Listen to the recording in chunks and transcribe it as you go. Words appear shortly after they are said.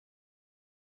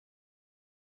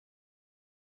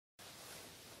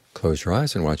Close your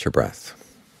eyes and watch your breath.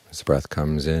 As the breath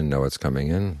comes in, know it's coming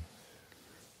in.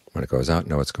 When it goes out,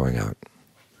 know it's going out.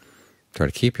 Try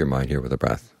to keep your mind here with the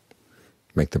breath.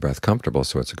 Make the breath comfortable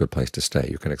so it's a good place to stay.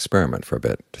 You can experiment for a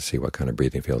bit to see what kind of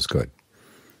breathing feels good.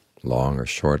 Long or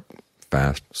short,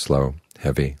 fast, slow,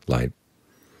 heavy, light.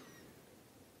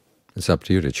 It's up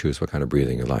to you to choose what kind of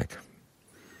breathing you like.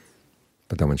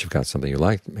 But then once you've got something you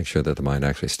like, make sure that the mind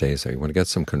actually stays there. You want to get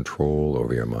some control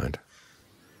over your mind.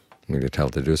 When you tell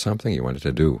it to do something, you want it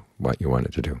to do what you want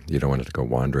it to do. You don't want it to go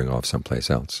wandering off someplace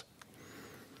else.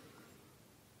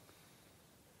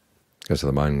 Because if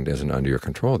the mind isn't under your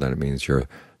control, then it means your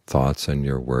thoughts and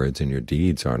your words and your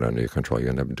deeds aren't under your control. You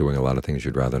end up doing a lot of things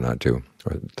you'd rather not do,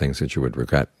 or things that you would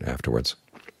regret afterwards.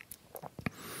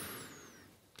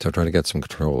 So try to get some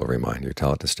control over your mind. You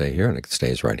tell it to stay here, and it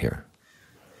stays right here.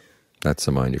 That's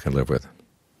the mind you can live with.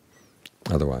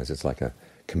 Otherwise, it's like a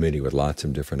committee with lots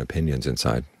of different opinions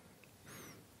inside.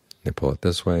 They pull it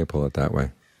this way, pull it that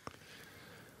way.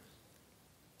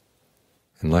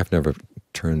 And life never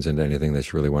turns into anything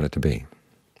that you really want it to be.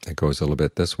 It goes a little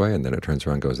bit this way, and then it turns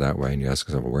around and goes that way, and you ask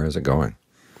yourself, well, where is it going?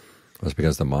 Well, it's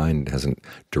because the mind hasn't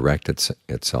directed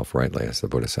itself rightly, as the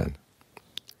Buddha said.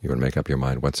 You want to make up your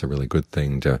mind what's a really good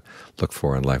thing to look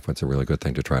for in life, what's a really good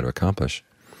thing to try to accomplish,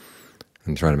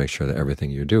 and try to make sure that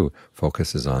everything you do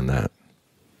focuses on that.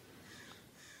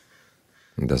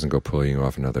 It doesn't go pulling you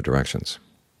off in other directions.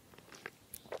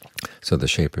 So the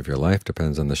shape of your life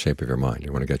depends on the shape of your mind.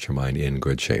 You want to get your mind in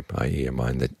good shape, i.e. a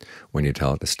mind that when you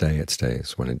tell it to stay, it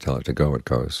stays. When you tell it to go, it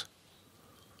goes.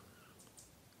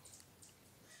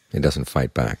 It doesn't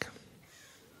fight back.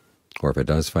 Or if it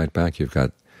does fight back, you've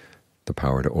got the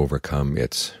power to overcome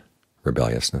its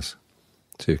rebelliousness.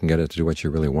 So you can get it to do what you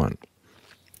really want.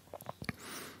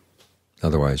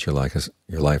 Otherwise, your life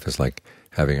is like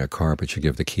having a car, but you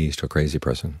give the keys to a crazy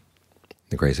person.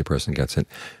 The crazy person gets an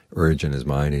urge in his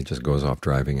mind, he just goes off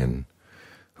driving in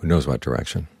who knows what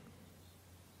direction,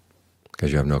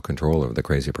 because you have no control over the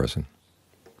crazy person.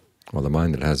 Well, the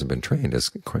mind that hasn't been trained is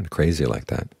quite crazy like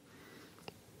that.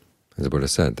 As the Buddha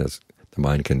said, the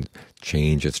mind can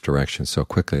change its direction so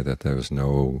quickly that there's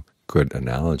no good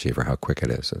analogy for how quick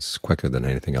it is. It's quicker than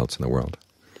anything else in the world.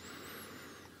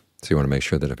 So you want to make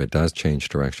sure that if it does change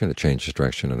direction, it changes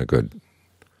direction in a good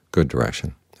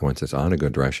direction. And once it's on a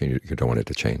good direction, you don't want it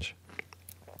to change.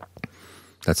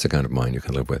 That's the kind of mind you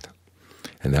can live with.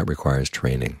 And that requires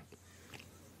training.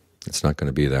 It's not going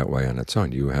to be that way on its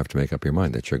own. You have to make up your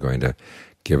mind that you're going to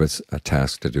give it a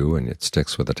task to do, and it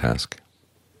sticks with the task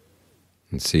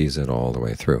and sees it all the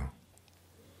way through.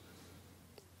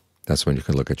 That's when you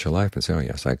can look at your life and say, oh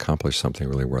yes, I accomplished something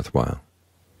really worthwhile,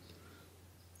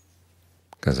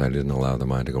 because I didn't allow the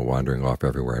mind to go wandering off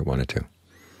everywhere I wanted to.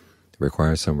 It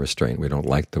requires some restraint. We don't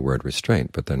like the word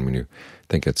restraint, but then when you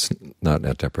think it's not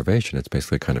a deprivation, it's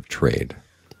basically a kind of trade.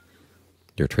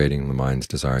 You're trading the mind's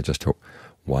desire just to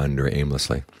wander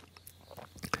aimlessly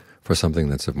for something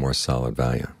that's of more solid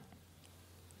value.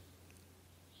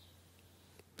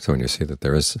 So when you see that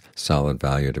there is solid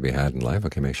value to be had in life,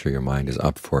 okay, make sure your mind is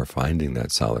up for finding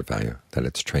that solid value, that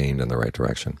it's trained in the right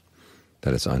direction,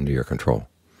 that it's under your control.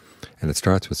 And it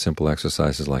starts with simple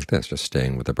exercises like this, just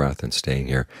staying with the breath and staying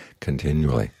here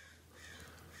continually,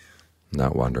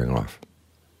 not wandering off.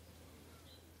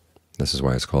 This is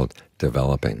why it's called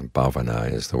developing.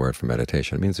 Bhavana is the word for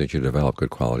meditation. It means that you develop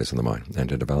good qualities in the mind. And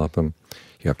to develop them,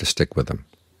 you have to stick with them.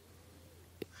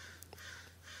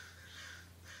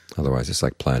 Otherwise, it's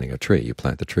like planting a tree. You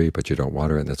plant the tree, but you don't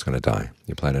water it, and it's going to die.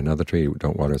 You plant another tree, you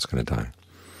don't water it, it's going to die.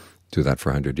 Do that for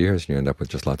 100 years, and you end up with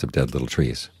just lots of dead little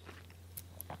trees.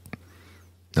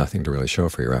 Nothing to really show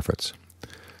for your efforts.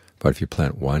 But if you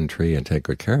plant one tree and take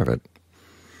good care of it,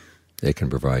 it can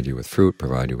provide you with fruit,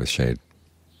 provide you with shade,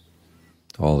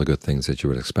 all the good things that you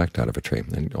would expect out of a tree.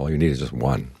 And all you need is just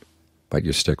one, but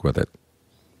you stick with it.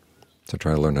 So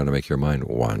try to learn how to make your mind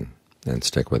one and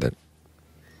stick with it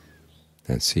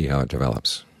and see how it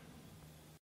develops.